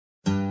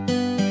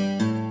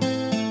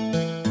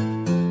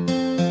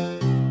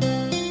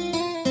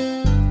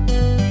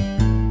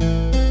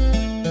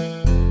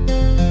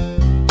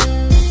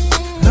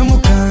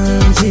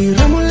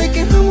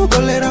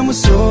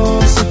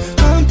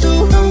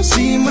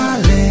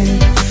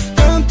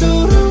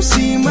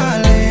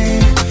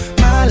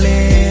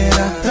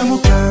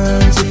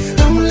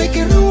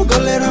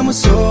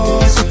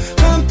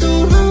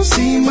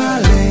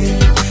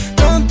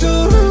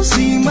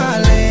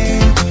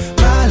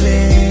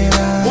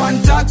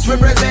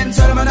represent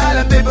Solomon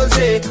Island people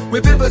say. We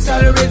people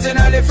start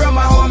originally from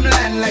my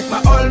homeland. Like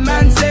my old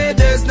man said,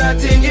 there's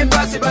nothing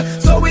impossible.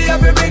 So we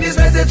have to bring this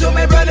message to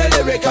my brother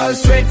lyrical.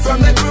 Straight from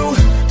the crew,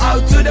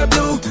 out to the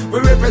blue. We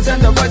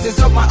represent the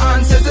voices of my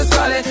ancestors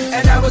calling.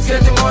 And I was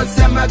getting more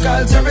and my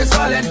culture is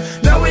falling.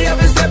 Now we have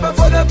a step up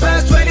for the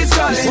past 20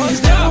 calling.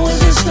 Once down with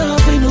this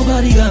stuff, ain't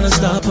nobody gonna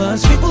stop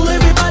us. People,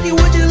 everybody,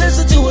 would you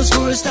listen to us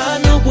for a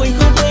start? No point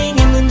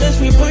complaining in this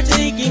we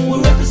partaking.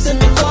 We represent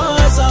the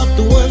cause of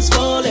the ones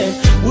falling.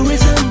 We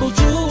resemble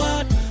true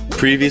art.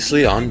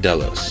 Previously on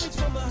Delos,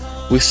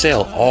 we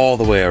sail all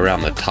the way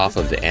around the top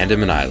of the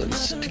Andaman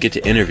Islands to get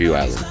to Interview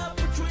Island,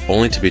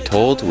 only to be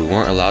told we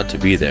weren't allowed to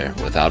be there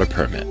without a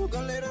permit.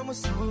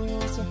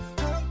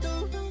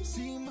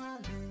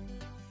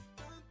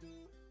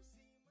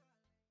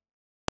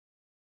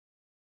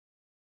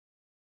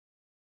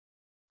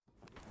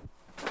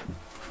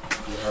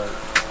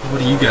 What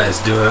do you guys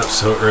do up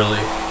so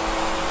early?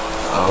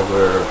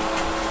 We're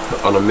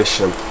on a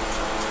mission.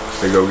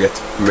 We go get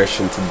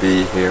permission to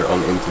be here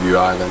on Interview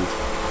Island.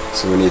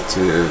 So we need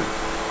to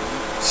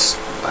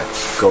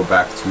go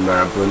back to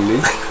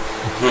Mayabunder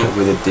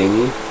with a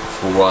dinghy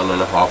for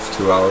 1.5 to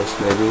 2 hours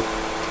maybe.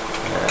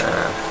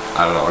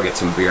 I don't know, I'll get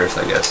some beers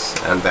I guess,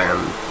 and then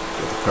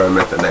get a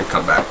permit and then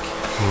come back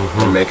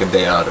and make a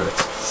day out of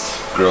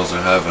it. Girls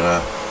are having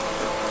a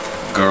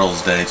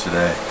girls' day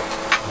today.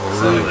 Oh,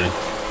 really?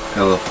 Got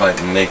a little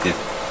fighting naked.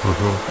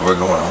 We're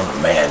going on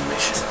a man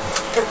mission.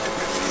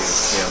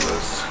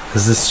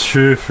 Is this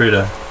true,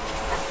 Frida?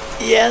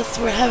 Yes,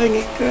 we're having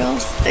a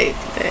girls' day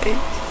today.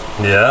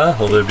 Yeah?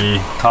 Will there be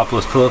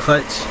topless pillow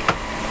fights?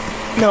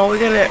 No, we're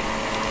gonna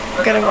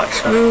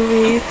watch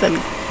movies and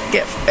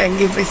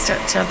give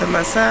each other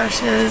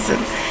massages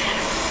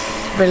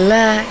and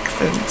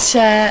relax and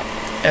chat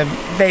and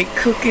bake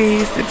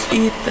cookies and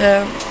eat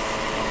them.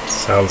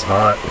 Sounds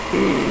hot.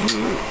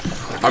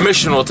 Our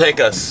mission will take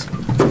us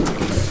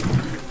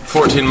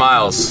 14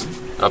 miles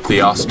up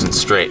the Austin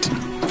Strait,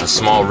 a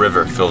small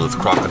river filled with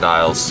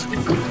crocodiles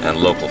and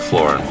local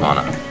flora and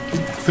fauna.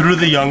 Through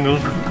the jungle.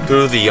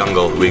 Through the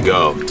jungle we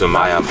go to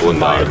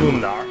Mayabunder.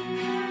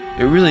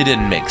 It really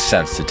didn't make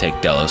sense to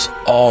take Delos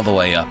all the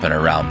way up and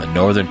around the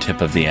northern tip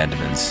of the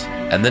Andamans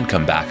and then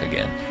come back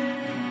again.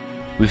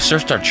 We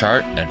searched our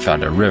chart and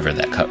found a river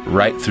that cut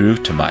right through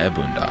to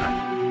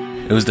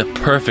Mayabunder. It was the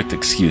perfect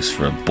excuse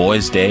for a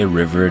boys' day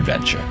river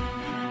adventure.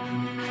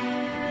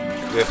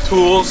 We have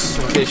tools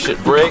in case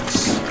shit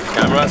breaks.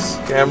 Cameras.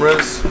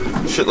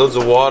 Shitloads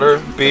of water,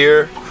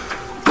 beer.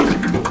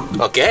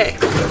 Okay.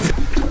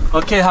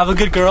 Okay, have a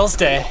good girls'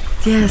 day.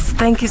 Yes,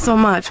 thank you so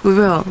much. We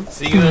will.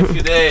 See you in a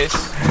few days.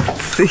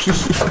 See you.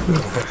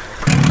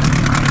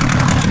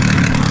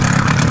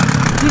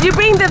 Did you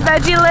bring the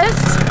veggie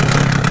list?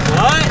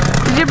 What?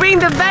 Did you bring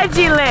the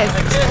veggie list?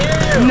 I can't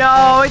hear you.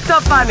 No, it's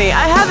not funny.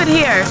 I have it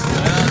here.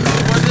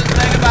 We're just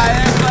thinking about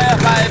it.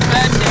 If I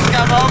eventually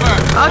come over.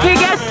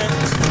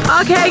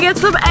 Okay, get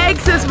some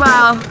eggs as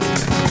well.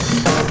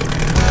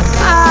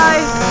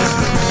 Bye.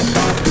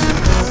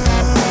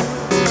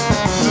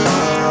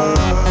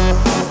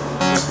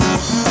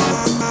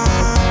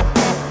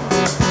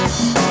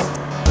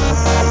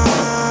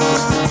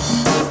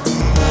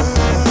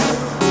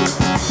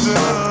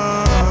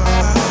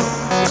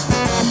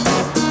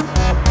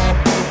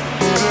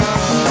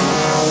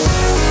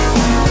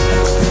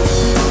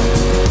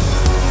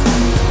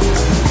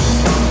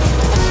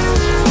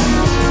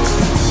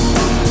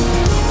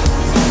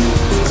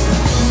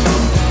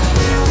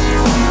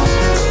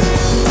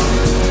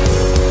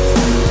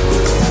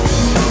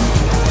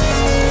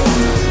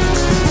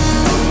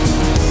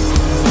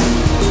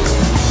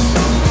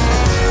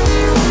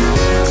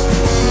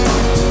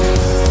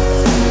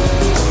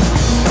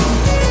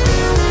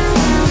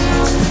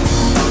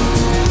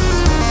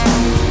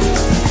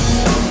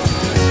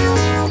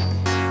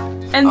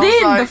 And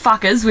then the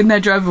fuckers, when they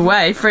drove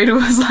away, Frida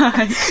was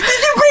like,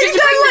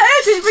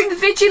 Did you bring the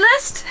veggie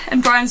list?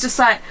 And Brian's just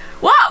like,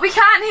 what? We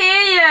can't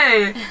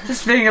hear you.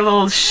 Just being a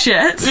little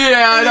shit.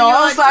 Yeah, I know.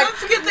 I was like, don't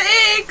forget the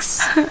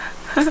eggs.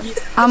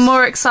 I'm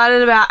more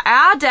excited about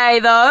our day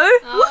though.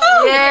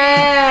 Oh,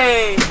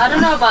 yay! I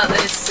don't know about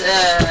this.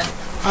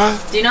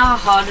 Do you know how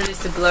hard it is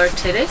to blur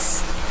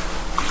titties?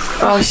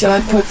 Oh, should I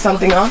put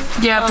something on?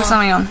 Yeah, put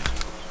something on.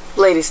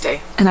 Ladies'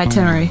 Day. An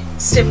itinerary.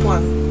 Step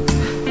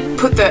 1.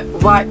 Put the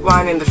white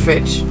wine in the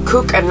fridge.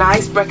 Cook a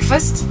nice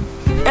breakfast.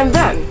 And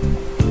then,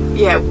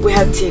 yeah, we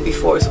had tea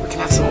before, so we can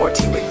have some more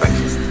tea with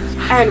breakfast.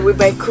 And we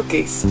bake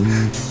cookies.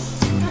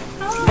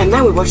 And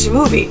then we watch a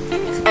movie.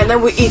 And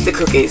then we eat the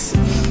cookies.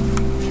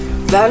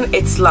 Then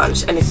it's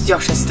lunch and it's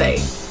Josh's day.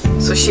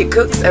 So she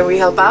cooks and we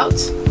help out.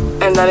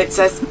 And then it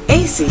says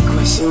AC ?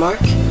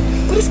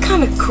 But it's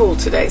kind of cool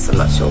today, so I'm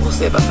not sure. We'll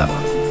see about that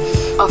one.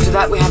 After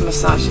that we have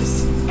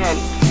massages. And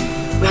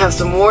we have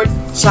some more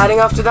chatting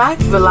after that.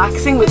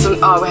 Relaxing with some,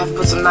 we have to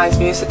put some nice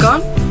music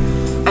on.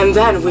 And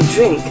then we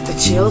drink the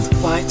chilled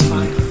white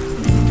wine.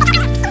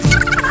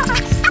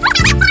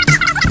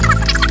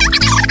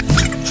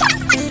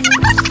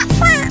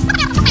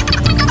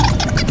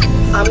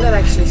 I'm gonna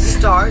actually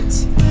start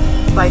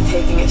by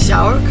taking a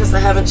shower because I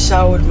haven't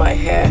showered my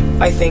hair,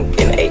 I think,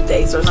 in 8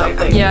 days or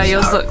something. Yeah,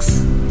 yours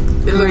looks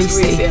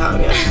greasy. Huh?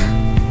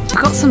 Yeah.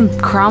 I've got some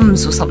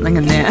crumbs or something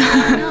in there.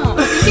 No,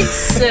 I think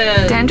it's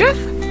dandruff?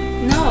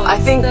 No, I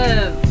think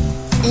the.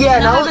 Yeah,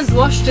 I haven't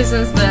washed it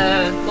since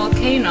the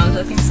volcanoes.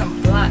 I think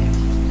some black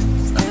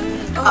stuff.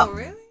 Oh,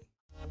 really?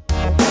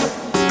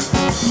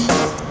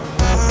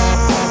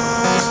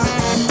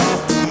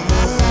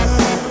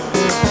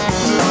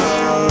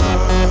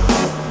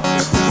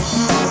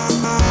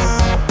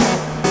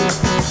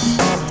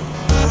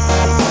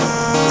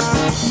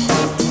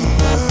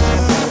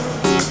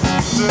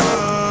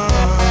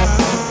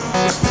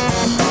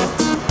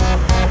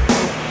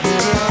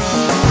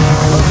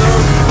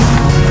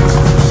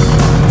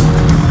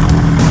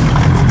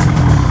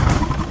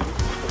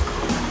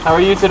 How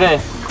are you today?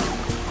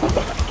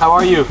 How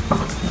are you?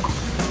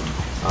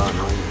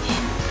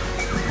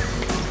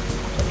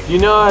 You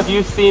know, have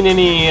you seen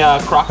any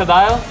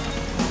crocodile?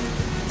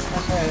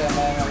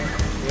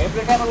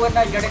 Every time we're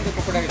not getting the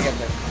crocodile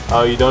together.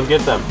 Oh, you don't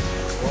get them?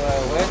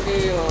 When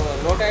the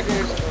low tide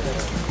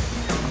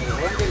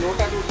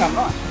will come,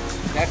 no?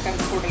 That time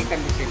crocodile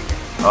can be seen here.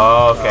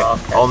 Oh, okay.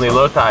 Only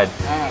low tide.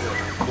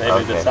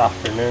 Maybe this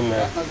afternoon then.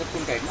 That's not the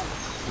full tide,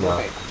 no? Low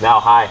tide. Now,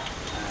 hi.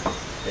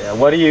 Yeah,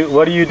 what are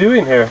you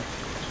doing here?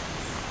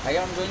 I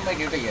am doing my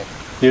duty here.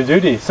 Your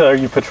duty. So are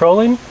you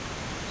patrolling?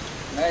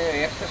 No,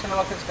 extraction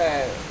work is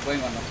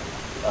going on.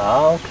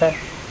 Oh, okay.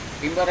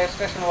 Timber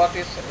extraction work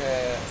is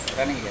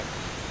running here.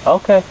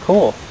 Okay,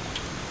 cool.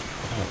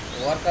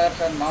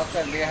 Workers and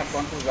masters, they have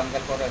gone to jungle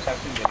for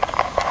searching area.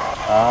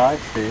 Ah, I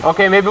see.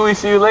 Okay, maybe we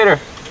see you later.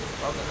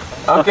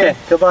 Okay.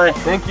 Goodbye.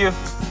 Thank you.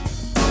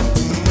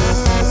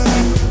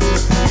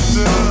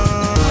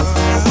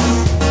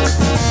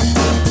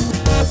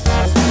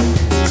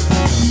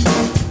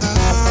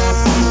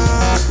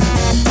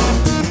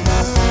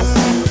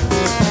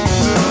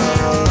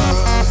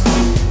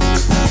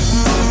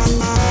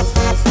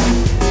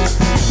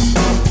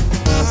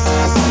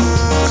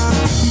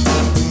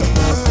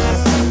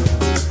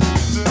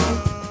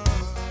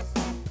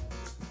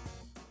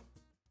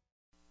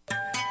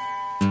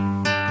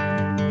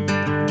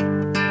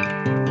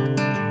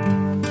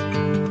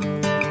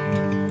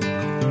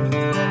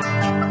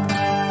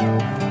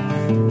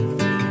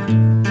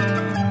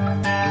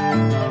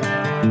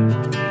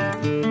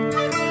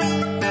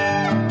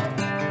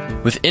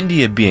 With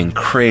India being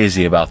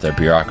crazy about their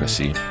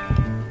bureaucracy,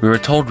 we were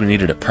told we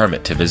needed a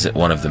permit to visit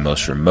one of the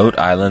most remote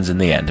islands in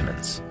the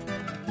Andamans.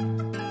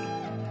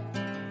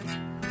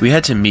 We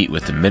had to meet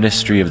with the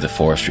Ministry of the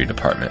Forestry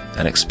Department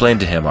and explain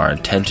to him our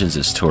intentions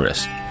as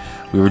tourists.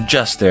 We were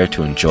just there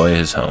to enjoy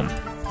his home.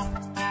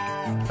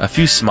 A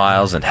few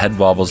smiles and head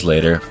wobbles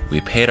later,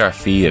 we paid our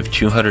fee of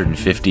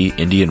 250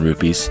 Indian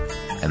rupees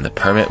and the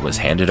permit was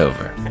handed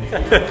over.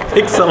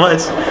 Thanks so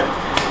much.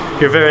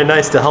 You're very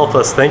nice to help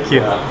us. Thank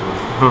you.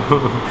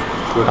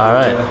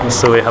 Alright,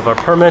 so we have our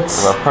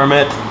permits.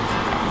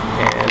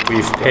 And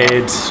we've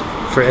paid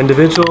for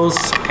individuals,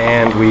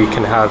 and we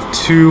can have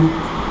 2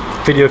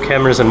 video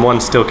cameras and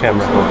 1 still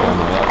camera.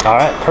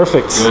 Alright,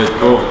 perfect. Good,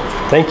 cool.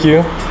 Thank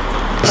you.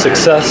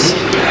 Success.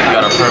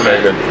 Got a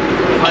permit.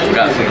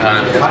 Got some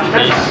kind of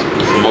piece,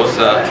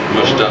 samosa,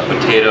 mushed up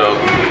potato,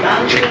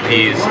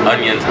 chickpeas,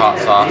 onions, hot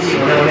sauce.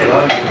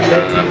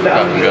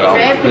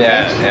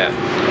 Yeah.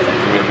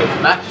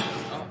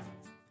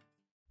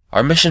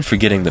 Our mission for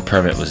getting the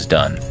permit was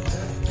done,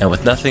 and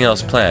with nothing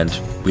else planned,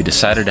 we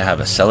decided to have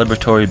a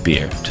celebratory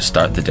beer to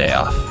start the day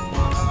off.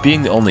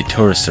 Being the only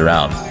tourists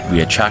around,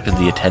 we attracted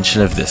the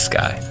attention of this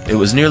guy. It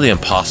was nearly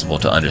impossible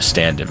to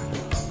understand him,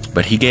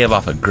 but he gave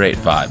off a great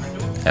vibe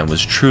and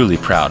was truly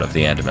proud of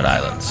the Andaman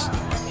Islands.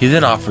 He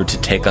then offered to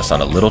take us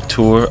on a little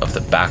tour of the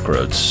back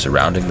roads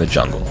surrounding the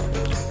jungle.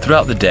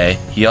 Throughout the day,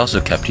 he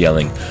also kept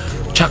yelling,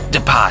 "Chuck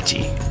the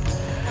party,"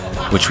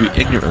 which we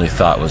ignorantly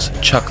thought was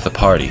 "chuck the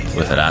party"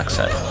 with an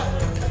accent.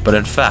 But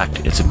in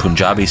fact, it's a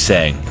Punjabi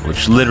saying,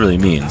 which literally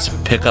means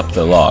pick up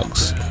the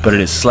logs, but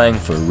it is slang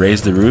for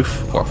raise the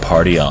roof or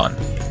party on.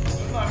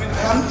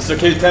 So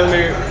can you tell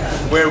me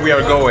where we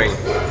are going?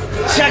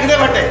 Chuck the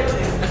bhatte!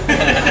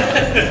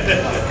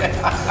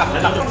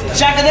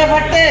 Chuck the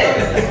bhatte!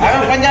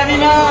 I'm a Punjabi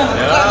man!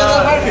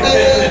 Chuck the bhatte!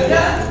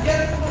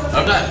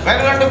 Where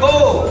do you want to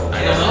go? I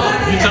don't know.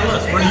 You tell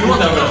us. Where do you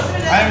want to go?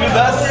 I am with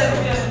us.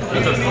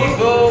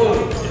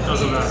 Go.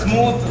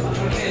 Smooth.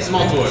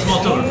 Small tour.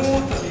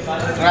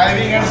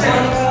 Driving and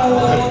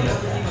smooth.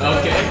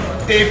 Okay.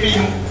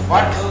 Taping.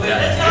 What?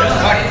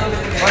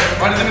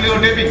 What is the meaning of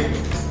taping?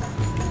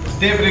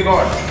 Tape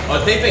record. Oh,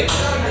 taping.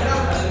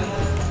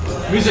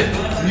 Music.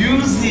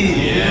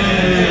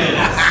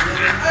 Yes.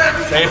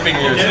 Taping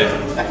music.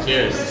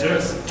 Cheers.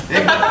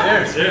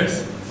 Cheers.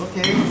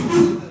 Okay.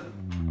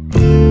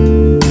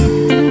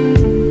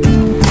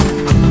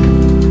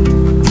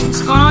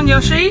 What's going on,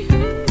 Yoshi?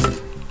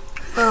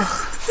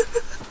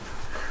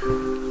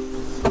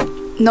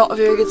 Not a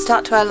very good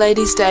start to our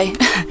ladies' day.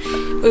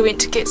 We went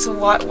to get some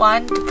white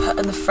wine to put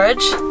in the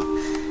fridge,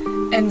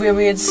 and where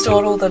we had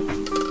stored all the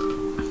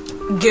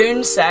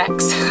goon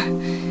sacks,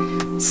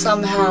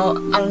 somehow,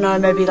 I don't know,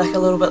 maybe like a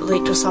little bit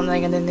leaked or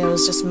something, and then there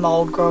was just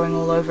mold growing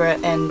all over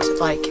it, and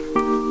like,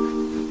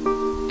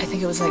 I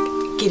think it was like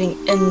getting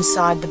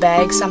inside the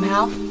bag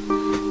somehow.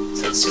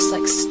 So it's just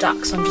like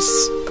stuck, so we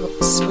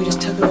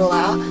just took it all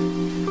out.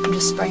 I'm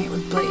just spraying it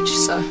with bleach,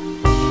 so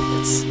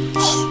it's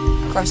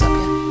gross up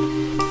here.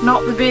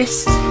 Not the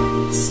best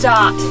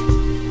start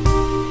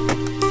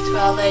to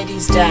Our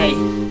Lady's Day.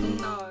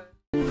 No.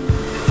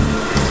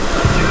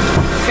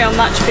 Feel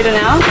much better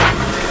now.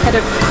 Had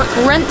a quick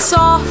rinse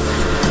off.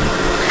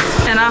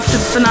 And after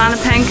banana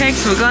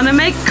pancakes, we're gonna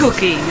make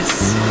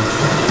cookies.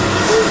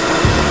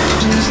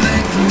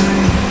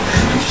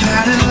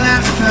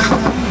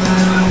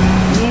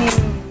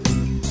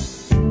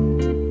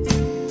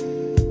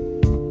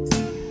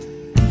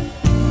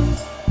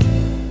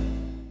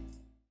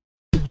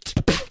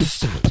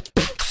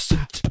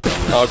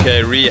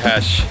 Okay,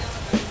 rehash.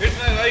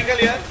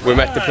 We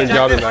met the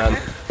Punjabi man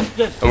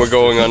and we're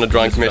going on a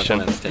drunk mission.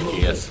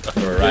 Taking us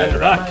for a ride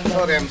around.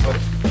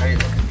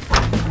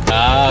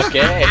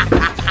 Okay.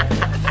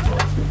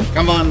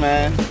 Come on,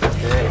 man.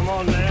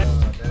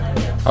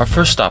 Our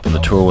first stop on the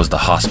tour was the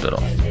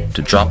hospital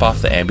to drop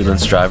off the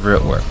ambulance driver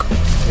at work.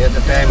 At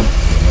the time,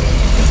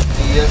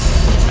 yes.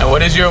 And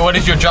what is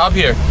your job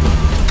here?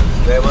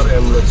 Driver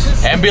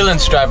ambulance.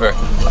 Ambulance driver.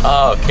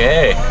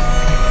 Okay.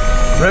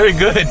 Very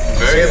good.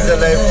 Save the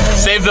life.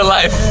 Save the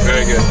life.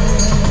 Very good.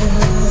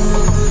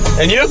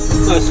 And you?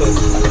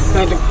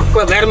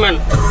 Repairman.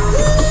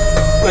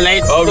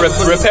 Oh,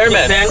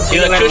 repairman.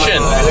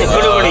 Electrician.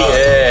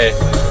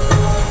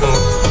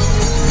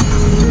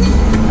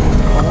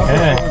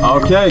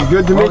 Okay,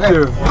 good to meet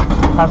you.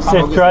 Have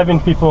safe driving,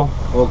 people.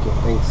 Okay,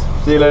 thanks.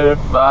 See you later.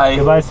 Bye.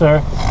 Goodbye,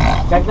 sir.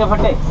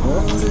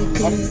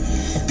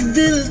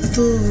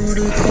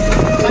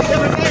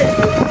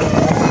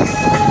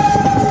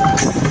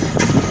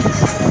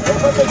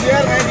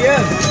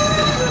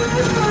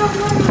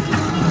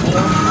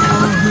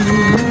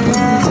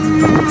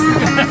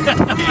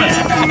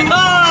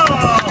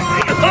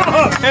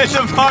 It's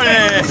a party!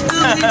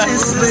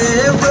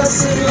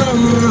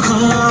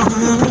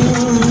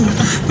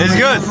 It's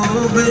good!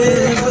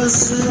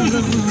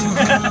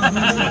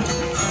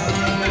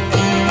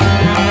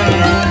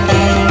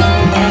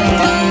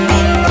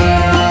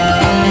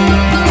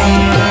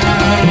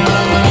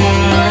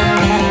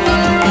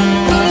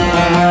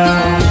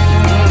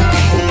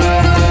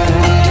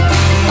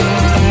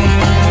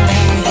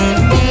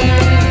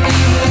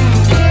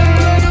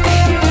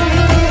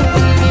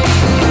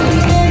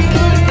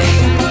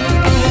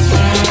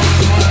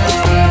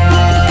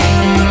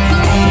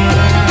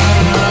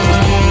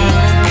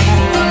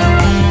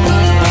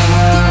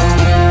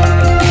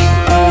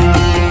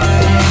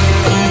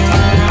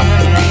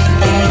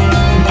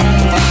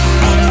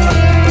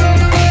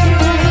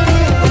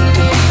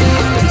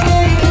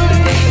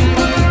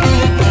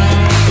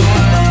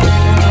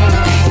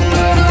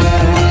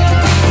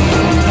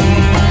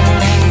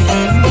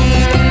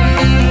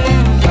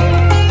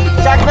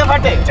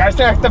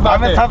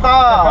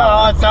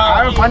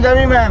 I'm a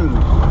Punjabi man.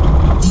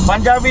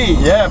 Punjabi.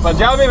 Yeah,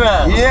 Punjabi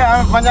man. Yeah,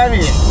 I'm Punjabi.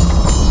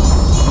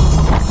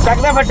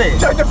 Chakna phate.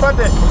 Chakna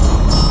phate.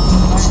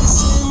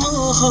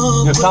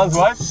 Your son's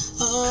wife?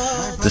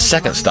 The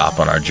second stop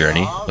on our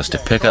journey was to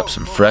pick up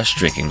some fresh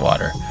drinking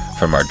water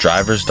from our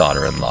driver's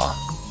daughter-in-law.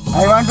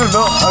 I want to do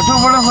 2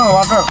 bottles of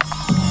water.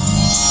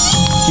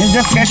 He's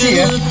just catchy,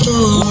 yeah?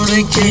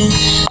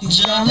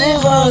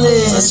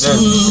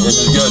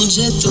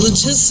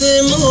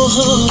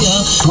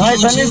 My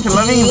son is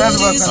loving that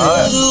person.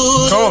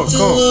 Cool,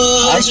 cool.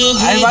 I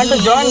want to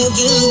join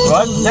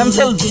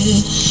themselves.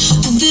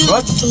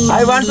 What?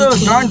 I want to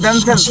join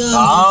themselves.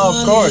 Oh, of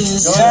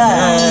course.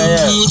 Yeah.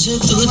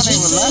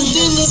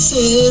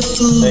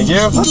 Thank you.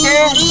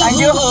 Okay, thank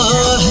you.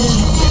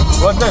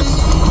 What's this?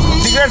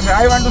 Cigarette,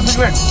 I want to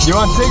cigarette. You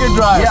want cigarette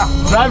drive? Yeah.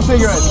 Drive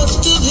cigarette.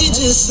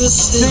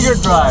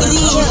 Cigarette drive.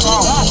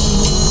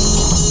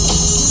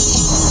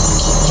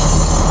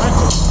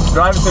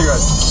 Drive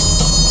cigarette.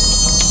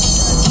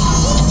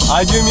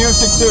 I do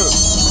music too.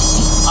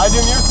 I do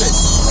music.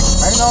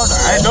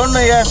 I don't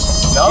know yet.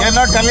 No? You're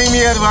not telling me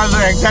here was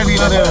exactly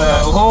your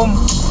home,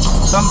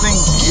 something.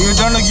 You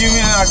don't give me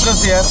an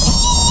address here.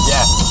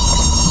 Yeah.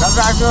 That's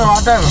actually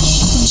water.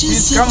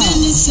 Please come.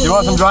 You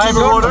want some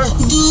driver water?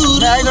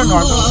 No, I don't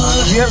want to.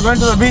 We are going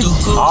to the beach.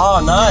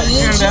 Oh, nice.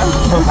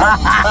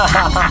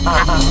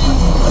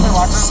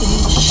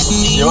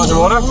 You want some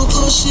water? No,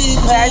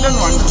 I don't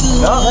want to.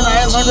 No? Then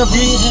I am going to the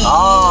beach.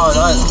 Oh,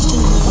 nice.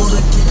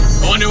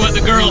 I wonder what the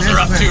girls are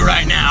up to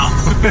right now.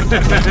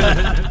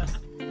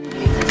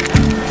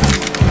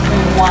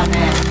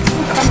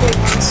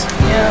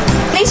 Yeah.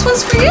 These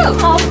ones for you.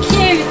 Oh,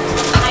 cute.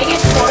 I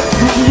get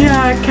 4.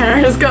 Yeah,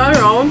 Karen's got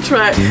her own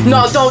tray.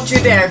 No, don't you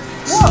dare.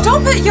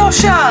 Stop it,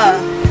 Yosha.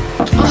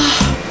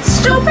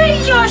 Stop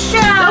it,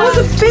 Yosha! That was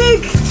a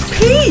big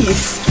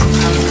piece.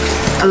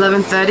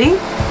 11:30.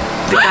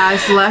 The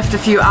guys left a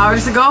few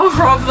hours ago.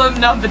 Problem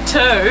number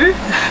 2.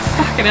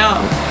 Fucking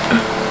hell.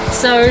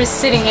 So we're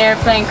sitting here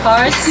playing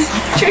cards,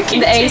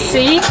 Drinking the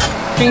AC,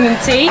 drinking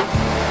tea.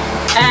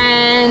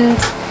 and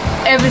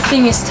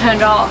everything is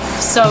turned off.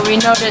 So we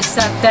noticed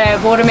that the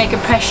water maker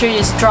pressure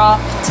is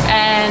dropped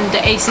and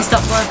the AC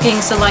stopped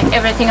working, so like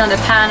everything on the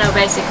panel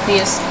basically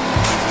is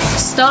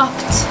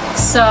stopped.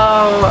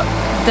 So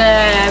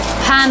the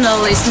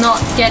panel is not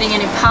getting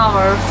any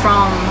power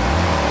from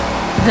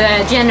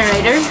the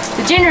generator.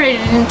 The generator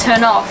didn't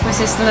turn off, which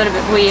is a little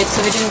bit weird,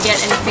 so we didn't get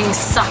anything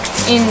sucked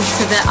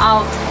into the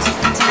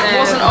It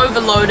wasn't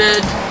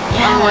overloaded,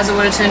 otherwise it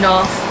would have turned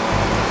off.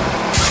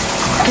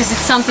 Because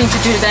it's something to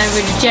do then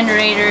with the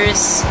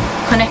generator's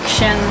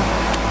connection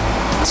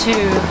to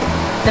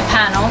the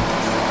panel.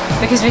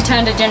 Because we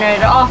turned the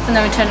generator off and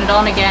then we turned it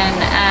on again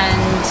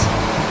and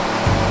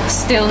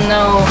still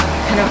no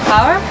kind of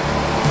power.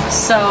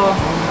 So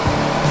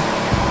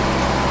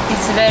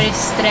it's very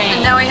strange.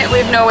 And now we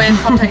have no way of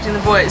contacting the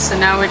boys, so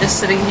now we're just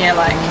sitting here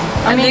like,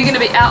 I mean, they're going to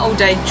be out all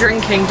day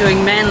drinking,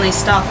 doing manly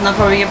stuff, and they'll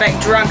probably get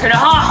back drunk, and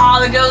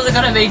the girls are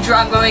going to be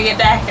drunk when we get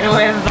back, and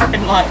we're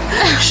fucking like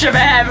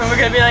shabab, and we're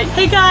going to be like,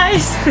 hey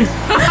guys,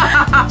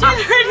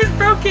 generator's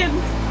broken,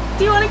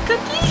 do you want a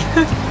cookie?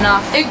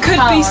 Enough it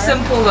could be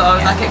simple though,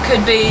 like it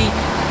could be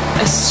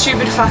a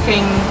stupid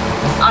fucking,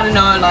 I don't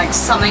know, like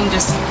something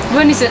just...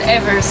 When is it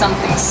ever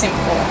something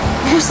simple?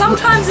 Well,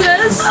 sometimes it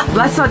is.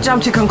 Let's not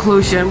jump to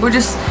conclusion. We're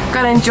just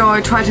gonna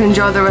try to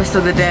enjoy the rest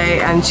of the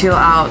day and chill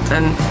out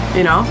and,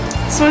 you know.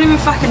 It's not even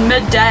fucking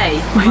midday.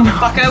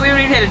 Motherfucker, we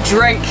haven't even had a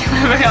drink.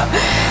 We've got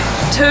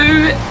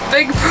 2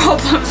 big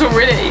problems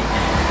already.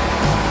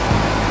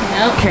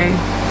 Yep. Okay.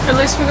 At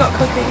least we got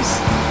cookies.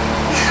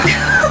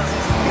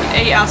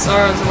 Eat our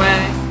sorrows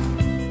away.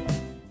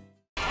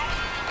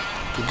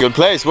 Good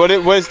place. What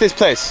is this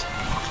place?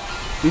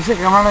 This is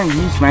a Andaman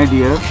beach, my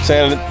dear.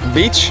 Say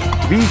beach?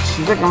 Beach. This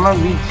is a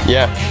Andaman beach.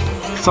 Yeah.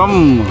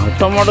 Some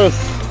tomatoes.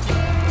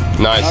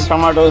 Nice.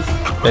 Tomatoes.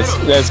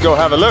 Let's go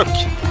have a look.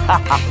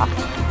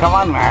 Come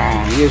on,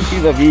 man. You see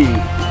the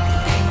beach.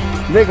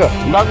 Look,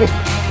 dog is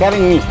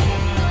carrying me.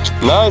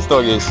 Nice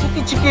doggies.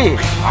 Chiki.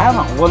 I am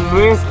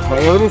always,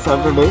 every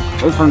Saturday,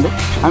 every Sunday,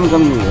 I'm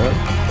coming here.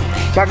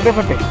 Chak the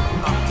party.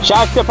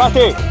 Chak the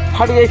party.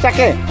 How do you check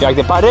it? Chak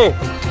the party.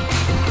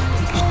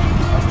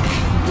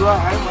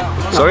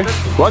 Sorry?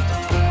 What?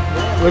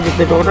 What is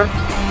the water?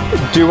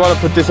 Do you want to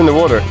put this in the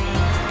water?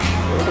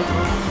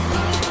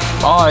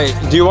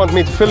 Do you want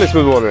me to fill this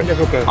with water? It's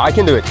okay. I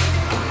can do it.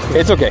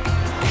 It's okay.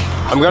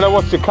 I'm gonna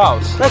watch the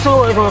cows. That's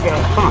all, it's okay.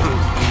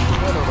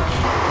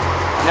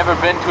 Never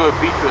been to a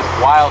beach with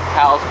wild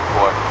cows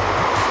before.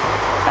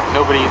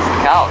 Nobody eats the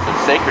cows,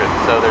 they're sacred,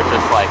 so there's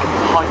just like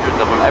hundreds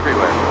of them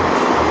everywhere.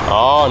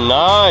 Oh,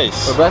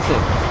 nice. For blessing.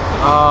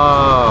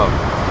 Oh.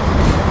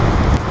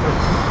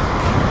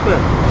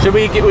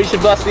 We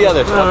should bless the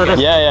others.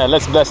 Okay. Yeah,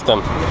 let's bless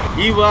them.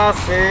 He was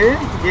a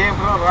game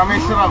from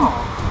Rameshwaram.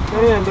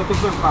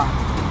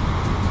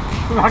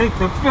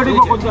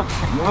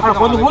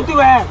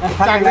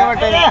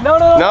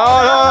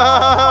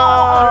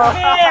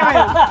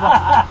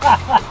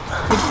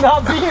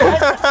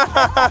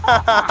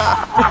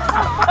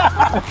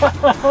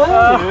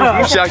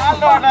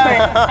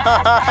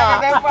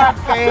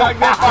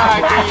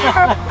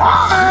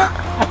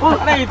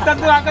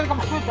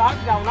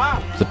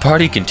 The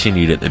party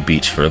continued at the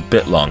beach for a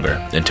bit longer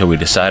until we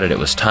decided it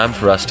was time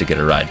for us to get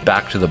a ride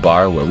back to the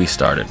bar where we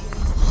started.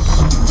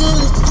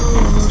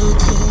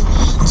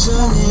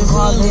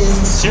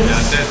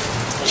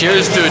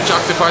 Cheers to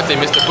Chakti Party,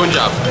 Mr.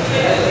 Punjab.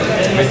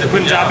 Mr.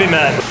 Punjabi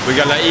man. We're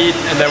gonna eat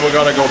and then we're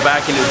gonna go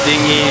back in the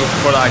dinghy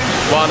for like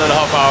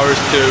 1.5 hours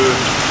to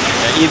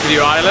Intraction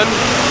Island,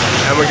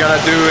 and we're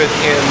gonna do it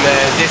in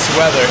this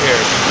weather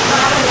here.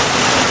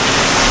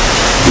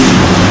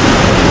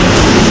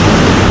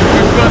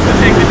 We're supposed to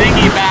take the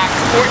dinghy back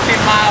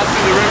 14 miles to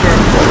the river.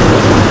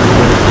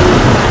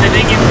 The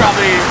dinghy's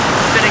probably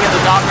sitting at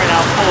the dock right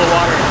now full of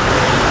water.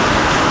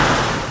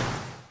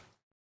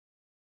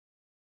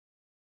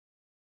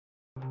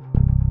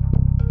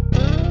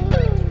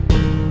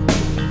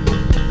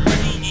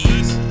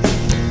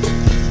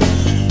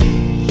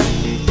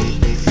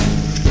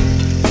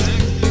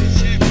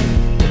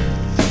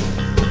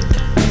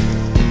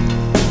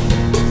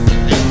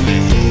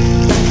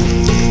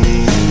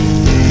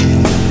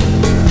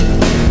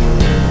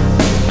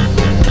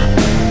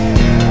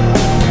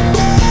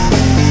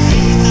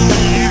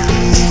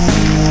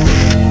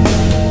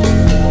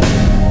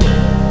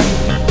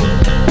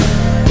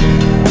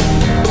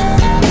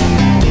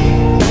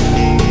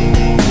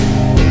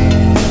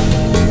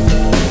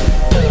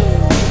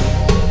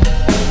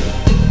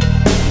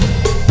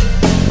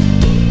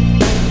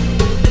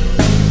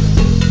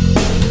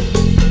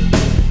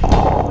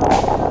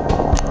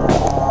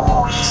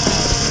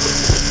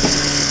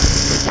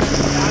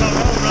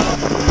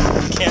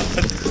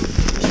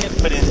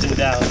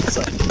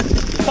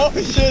 Oh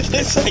shit,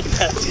 it's like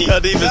that deep. How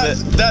deep is it?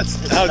 That's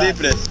how deep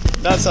it is.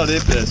 That's how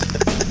deep it is.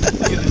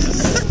 Look at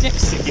this stick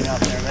sticking out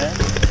there, man.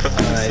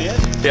 See it?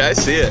 Yeah, I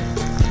see it.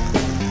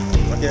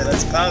 Okay,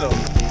 let's paddle.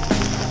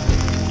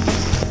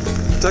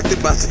 Tuck the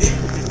party.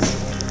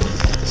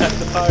 Check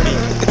the party.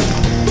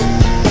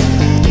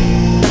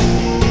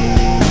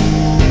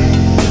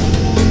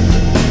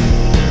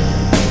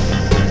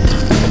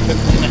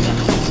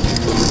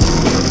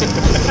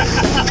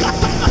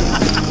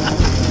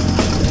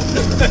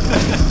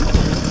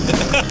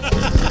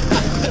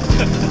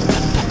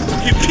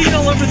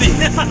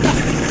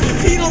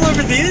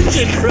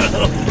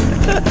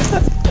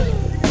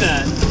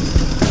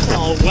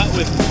 What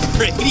with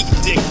Brady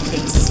dick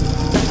piss?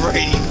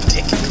 Brady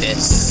dick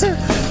piss.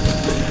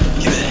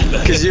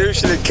 Because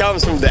usually it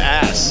comes from the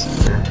ass.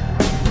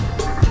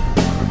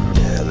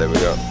 Yeah, there we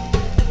go.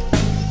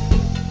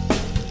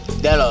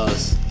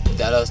 Delos.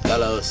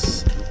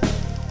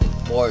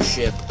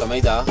 Warship.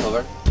 Kamida,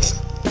 over.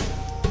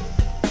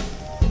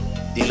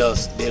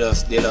 Delos.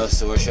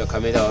 Warship.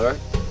 Kamida, over.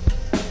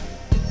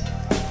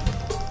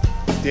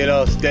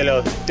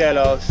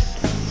 Delos.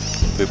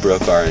 We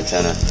broke our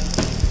antenna.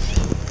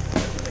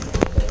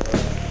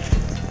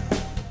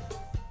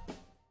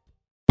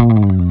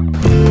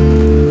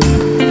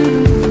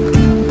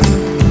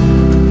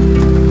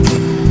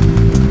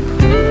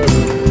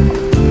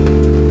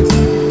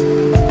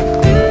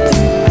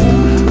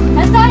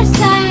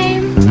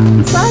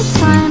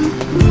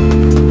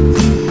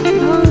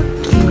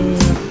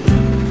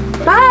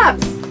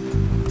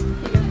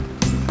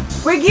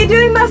 We're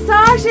doing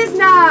massages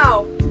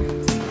now!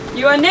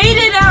 You are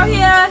needed out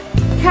here!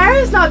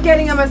 Kara's not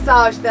getting a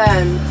massage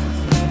then.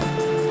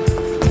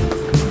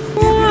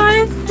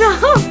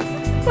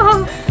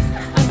 I'm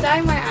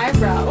dyeing my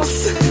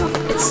eyebrows.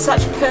 It's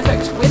such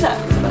perfect weather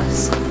for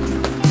this. A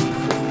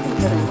little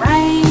bit of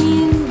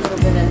rain, a little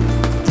bit of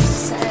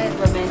sad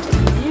romantic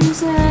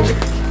music,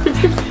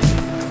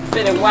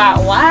 bit of white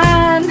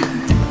wine.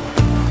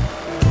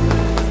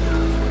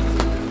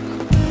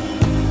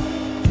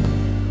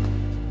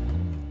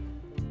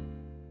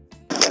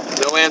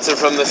 No answer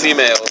from the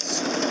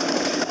females.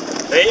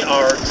 They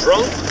are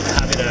drunk,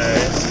 having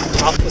a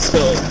topless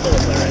pillow fight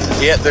right now.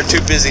 Yeah, they're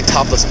too busy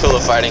topless pillow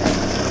fighting.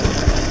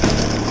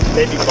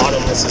 Maybe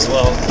bottomless as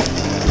well.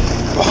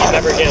 You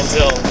never can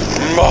tell.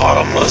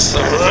 Bottomless.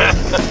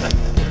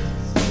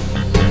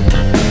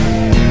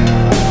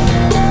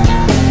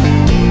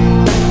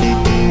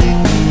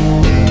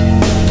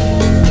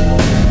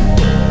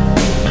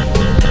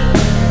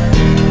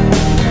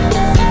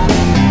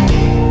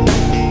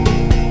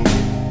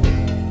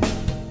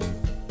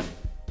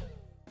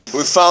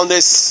 We found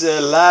this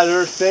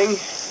ladder thing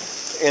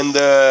in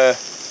the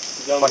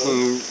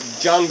fucking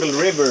jungle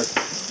river.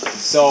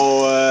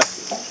 So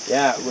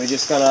yeah, we're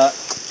just gonna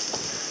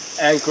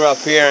anchor up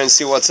here and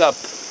see what's up.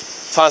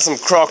 Found some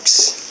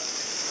crocs.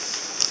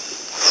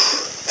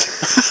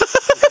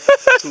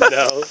 No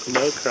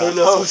crocs. Who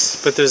knows?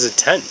 But there's a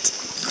tent.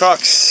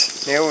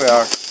 Crocs. Here we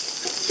are.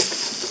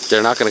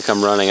 They're not gonna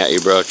come running at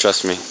you, bro.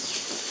 Trust me.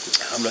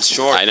 I'm not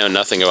sure. I know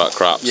nothing about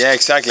crops. Yeah,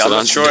 exactly. So I'm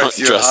not sure if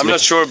you. I'm not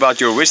sure about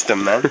your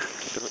wisdom, man.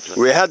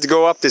 We had to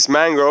go up these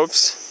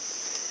mangroves,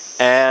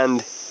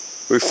 and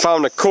we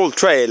found a cool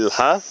trail,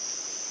 huh?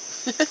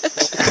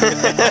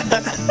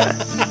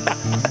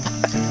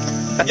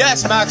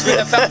 Yes, Max, we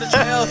have found the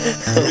trail.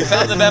 We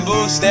found the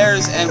bamboo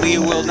stairs, and we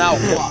will now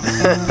walk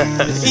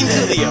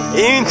into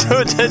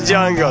the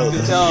jungle.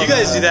 You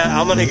guys do that.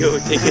 I'm gonna go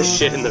take a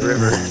shit in the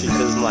river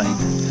because my.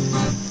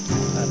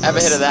 Have a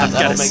hit of that. I've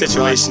got a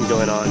situation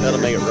going on. That'll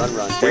make it run.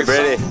 Hey,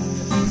 Brady.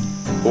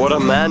 What a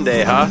man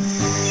day, huh?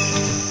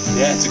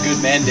 Yeah, it's a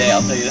good man day,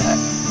 I'll tell you that.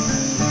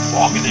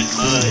 Walking in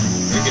mud,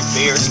 drinking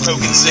beer,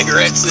 smoking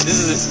cigarettes. This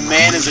is as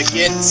man as it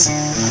gets.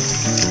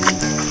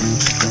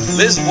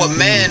 This is what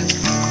men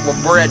were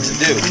bred to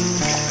do.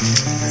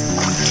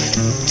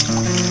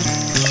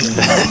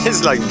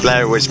 It's like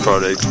Blair Witch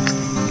Project.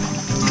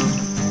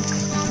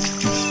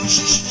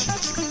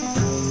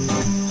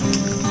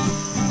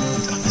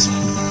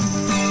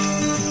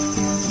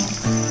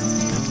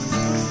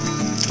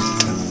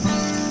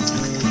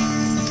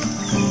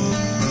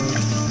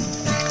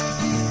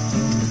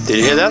 Did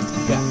you hear that?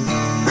 Yeah.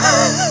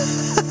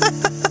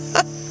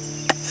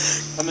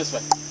 Come this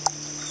way.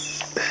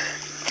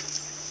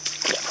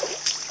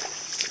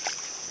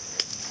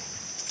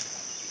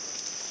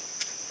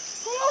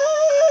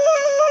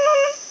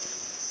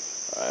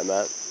 Alright,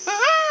 man.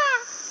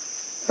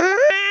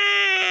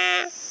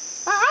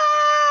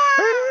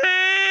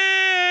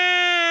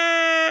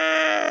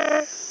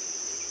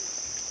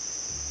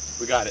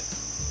 We got it.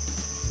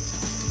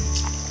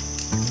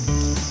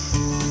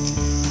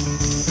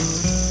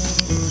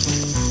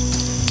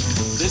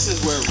 This is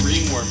where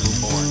ringworm is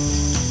born.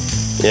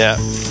 Yeah.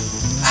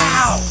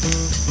 Ow!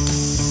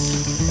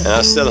 And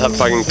I still have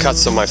fucking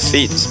cuts on my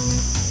feet. This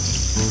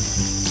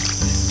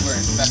is where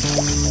infection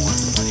is born,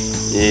 buddy.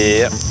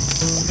 Yep.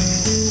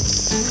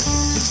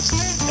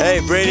 Hey,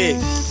 Brady.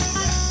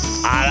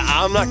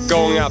 I'm not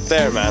going up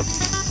there, man.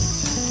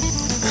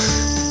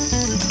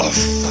 Oh,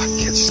 fuck. I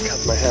just cut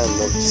my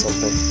hand on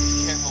something.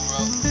 Careful, bro.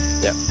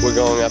 Yeah, we're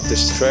going up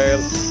this trail.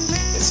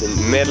 It's in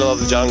the middle of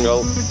the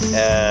jungle.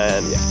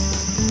 And yeah.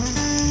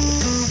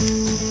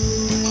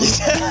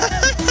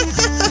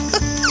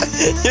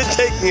 You're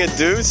taking a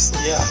deuce?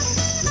 Yeah.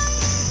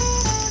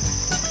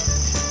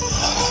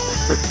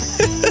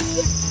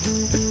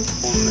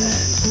 Oh man.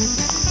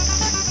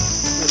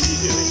 What are you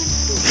doing?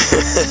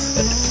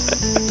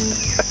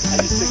 I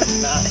just took a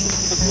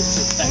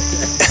massive back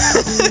there.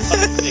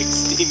 Big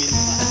steaming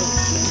pile.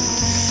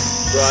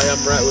 Bro, I'm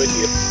right with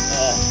you.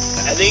 Oh.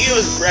 I think it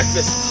was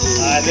breakfast.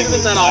 I think it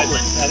was that omelet.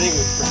 I think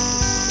it was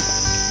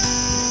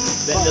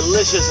breakfast. That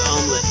delicious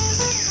omelet.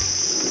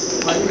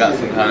 We got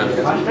some kind of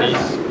beef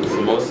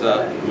samosa,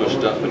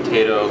 mushed up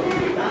potato,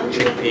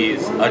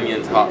 chickpeas,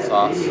 onions, hot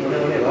sauce.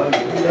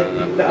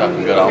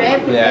 Fucking good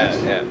almond.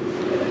 Yeah.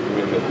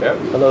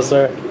 Hello,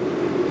 sir.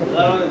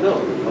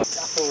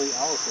 Definitely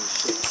elephant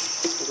shit.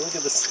 Look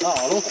at the smell.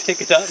 Don't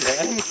pick it up,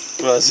 man.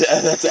 Well, that's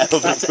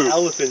elephant That's poop.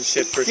 elephant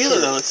shit for Feel sure.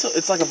 it though,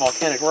 it's like a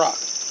volcanic rock.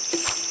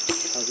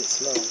 How's it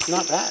smell?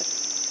 Not bad.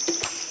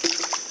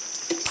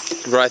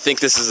 Bro, I think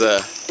this is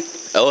a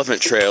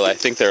elephant trail. I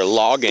think they're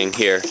logging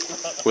here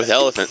with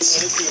elephants.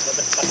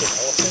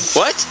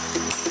 What?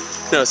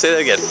 No, say that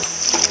again. I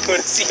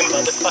want to see a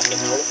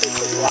motherfucking elephant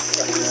with rocks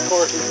on this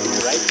course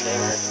right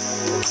there.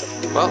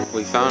 Well,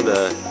 we found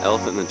an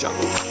elephant in the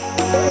jungle.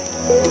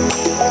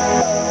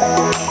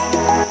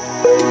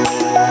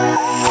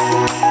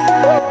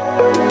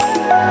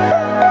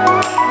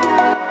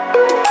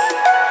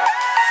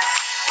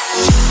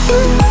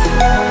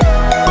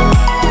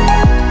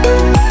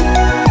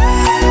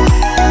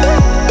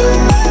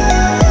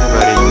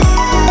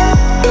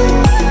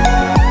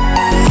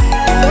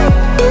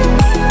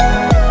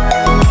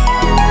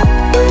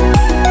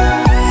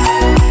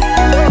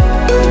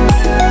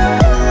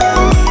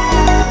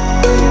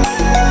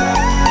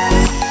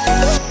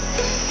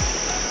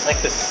 It's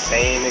like the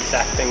same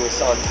exact thing we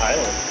saw in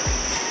Thailand.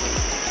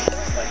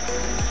 It's like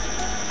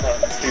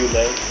two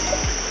legs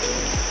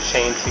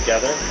chained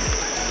together.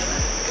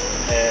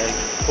 And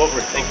what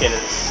we're thinking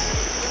is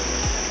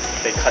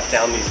they cut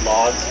down these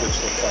logs, which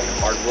look like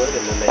hardwood,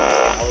 and then they use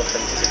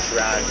elephants to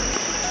drag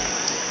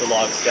the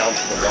logs down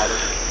to the water.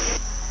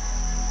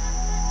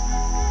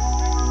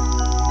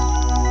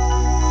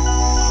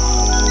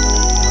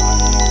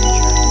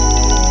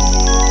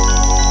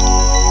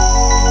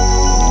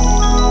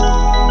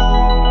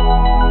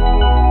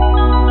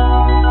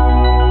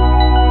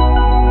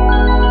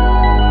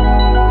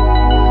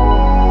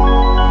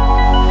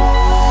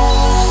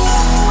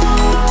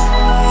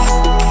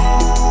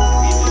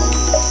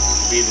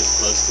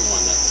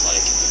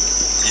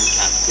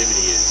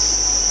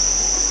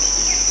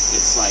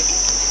 It's like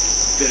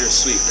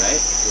bittersweet, right?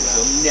 Yeah.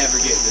 You'll never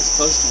get this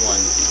close to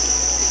one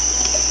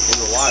in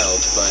the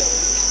wild, but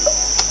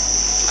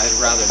I'd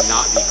rather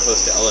not be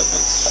close to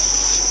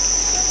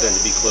elephants than to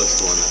be close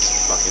to one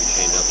that's fucking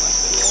chained up like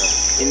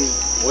this. Yeah. And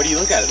what do you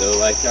look at it though?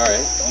 Like,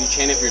 alright, you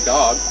chain up your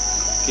dog,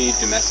 can you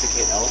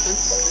domesticate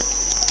elephants?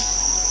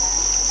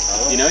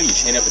 You know, you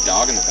chain up a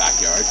dog in the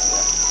backyard.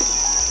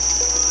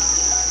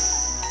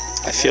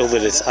 I feel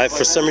that it's,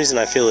 for some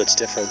reason I feel it's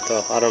different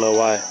though. I don't know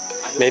why.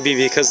 Maybe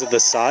because of the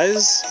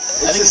size?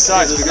 I think it's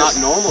size because it's not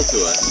normal to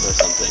us or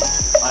something.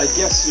 I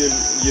guess you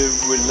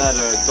would let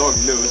a dog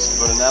loose,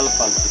 but an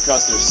elephant,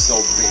 because they're so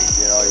big,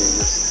 you know, you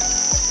just...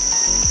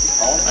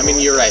 I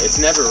mean, you're right.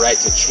 It's never right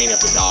to chain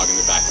up a dog in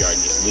the backyard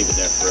and just leave it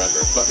there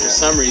forever. But for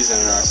some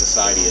reason in our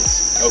society,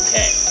 it's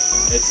okay.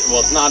 It's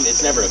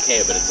never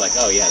okay, but it's like,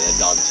 oh yeah, that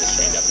dog is just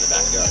chained up in the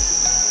backyard.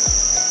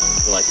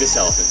 But like this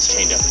elephant's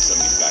chained up in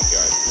somebody's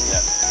backyard.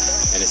 Yeah.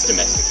 And it's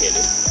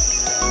domesticated.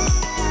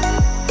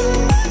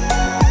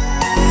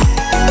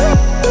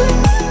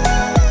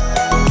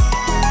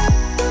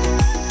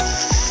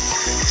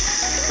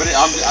 But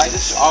I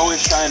just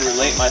always try and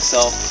relate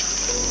myself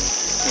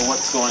to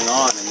what's going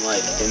on and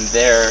like in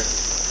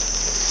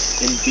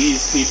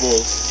these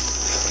people's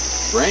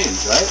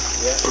brains, right?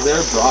 Yeah. So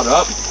they're brought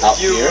up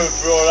out here. You were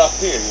brought up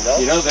here, you know?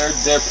 You know,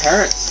 their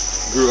parents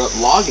grew up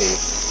logging,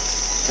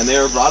 and they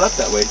were brought up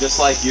that way.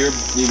 Just like if your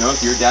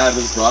dad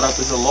was brought up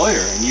as a lawyer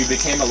and you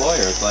became a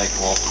lawyer, it's like,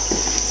 well,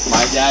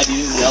 my dad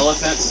uses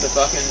elephants to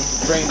fucking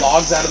bring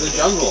logs out of the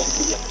jungle.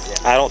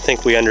 I don't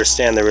think we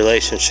understand the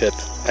relationship.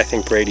 I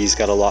think Brady's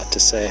got a lot to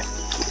say.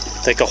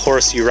 Like a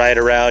horse you ride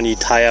around, you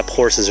tie up.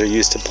 Horses are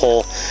used to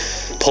pull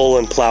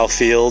and plow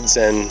fields,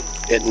 and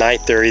at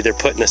night they're either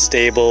put in a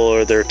stable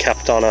or they're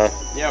kept on a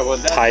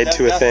tied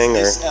to a thing.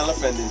 That's this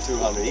elephant in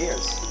 200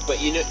 years.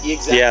 But you know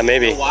exactly. Yeah,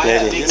 maybe. You know why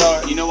maybe. You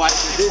know why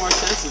it makes more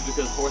sense is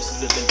because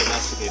horses have been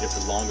domesticated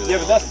for longer than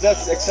but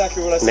that's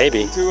exactly what I said.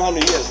 Maybe. In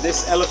 200 years,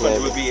 this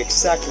elephant would be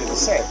exactly the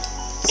same.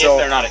 So, if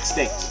they're not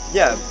extinct.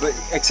 Yeah, but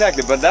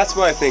exactly. But that's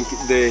why I think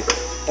the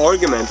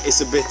argument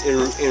is a bit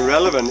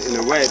irrelevant in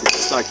a way.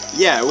 Because like,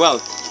 yeah, well,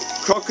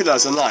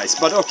 crocodiles are nice,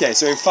 but okay,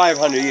 so in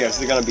 500 years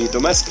they're gonna be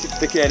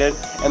domesticated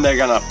and they're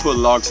gonna pull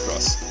logs for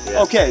us.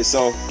 Yeah. Okay,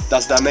 so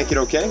does that make it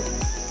okay?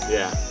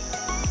 Yeah.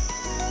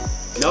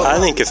 No, I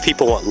think if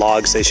people want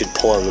logs, they should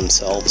pull them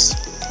themselves.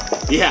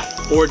 Yeah,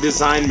 or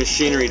design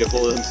machinery to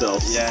pull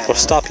themselves. Yeah. Or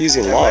stop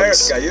using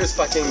logs. America, use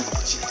fucking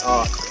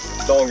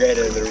don't get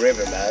it in the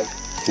river, man.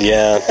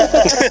 Yeah.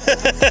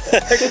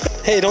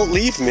 Hey, don't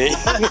leave me.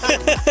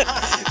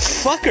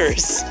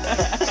 Fuckers.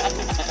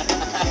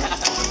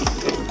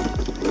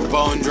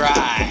 Bone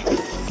dry.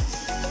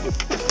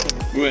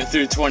 We went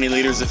through 20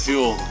 liters of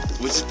fuel,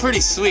 which is pretty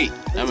sweet.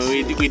 I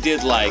mean, we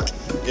did like,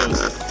 it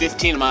was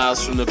 15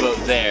 miles from the boat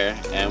there,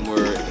 and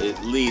we're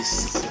at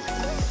least...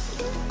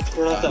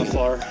 We're not that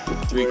far.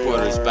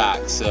 3/4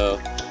 back, so...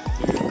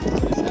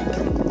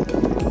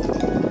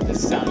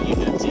 It's sounding you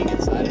emptying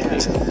inside of me.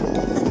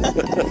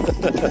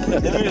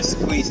 Let me just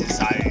squeeze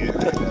inside of you.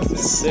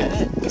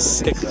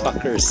 Sick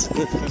fuckers.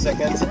 2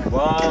 seconds.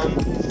 1,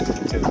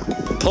 2.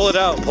 Pull it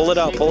out, pull it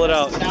out, pull it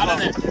out.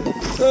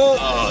 Oh,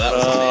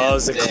 that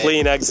was a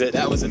clean exit.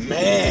 That was a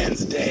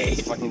man's day.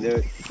 Let's fucking do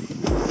it.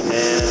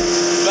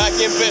 And back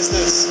in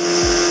business.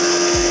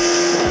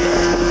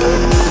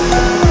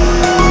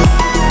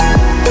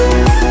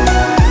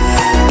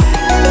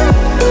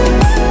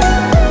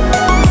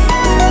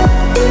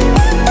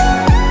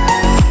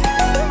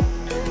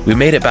 We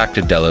made it back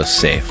to Delos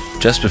safe,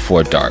 just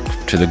before dark,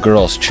 to the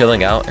girls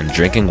chilling out and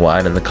drinking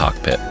wine in the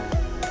cockpit.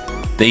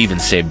 They even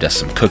saved us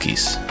some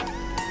cookies.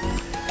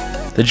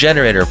 The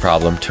generator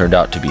problem turned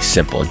out to be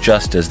simple,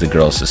 just as the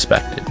girls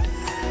suspected.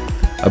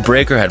 A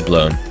breaker had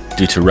blown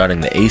due to running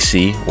the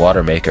AC,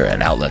 water maker,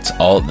 and outlets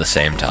all at the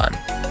same time.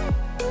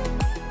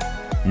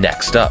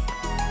 Next up,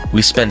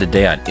 we spend a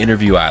day on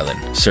Interview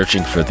Island,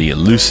 searching for the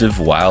elusive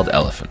wild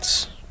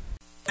elephants.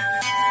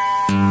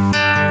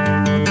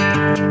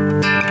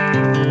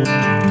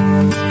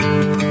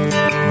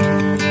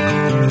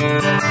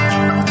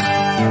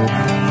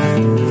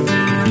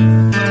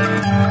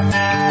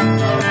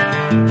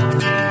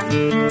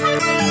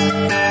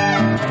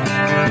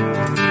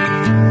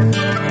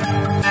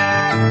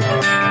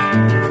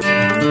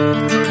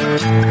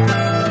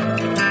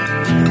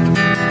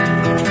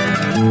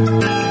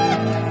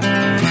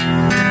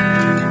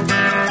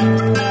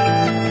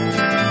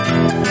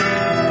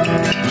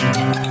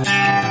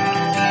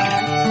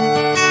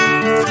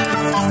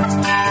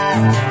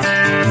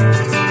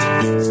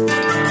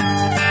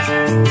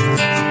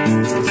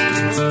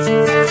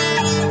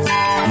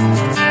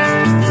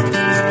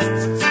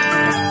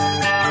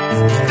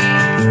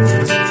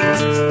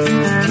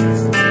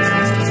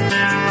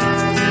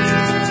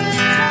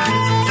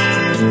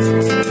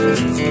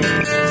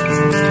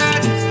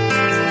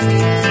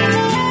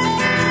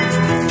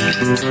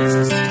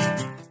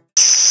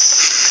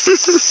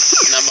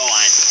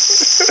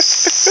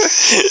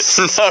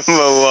 Number 1.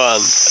 Number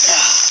 1.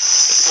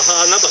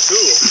 Number 2.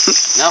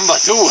 Number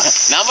 2.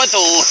 Number 2.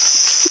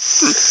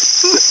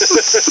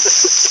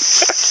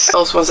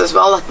 Those ones as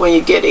well, like when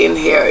you get in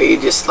here, you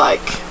just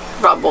like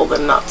rub all the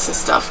nuts and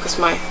stuff, because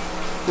my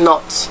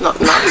nuts.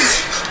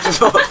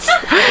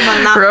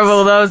 Rub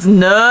all those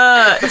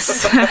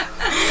nuts.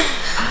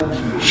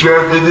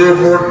 Punjabi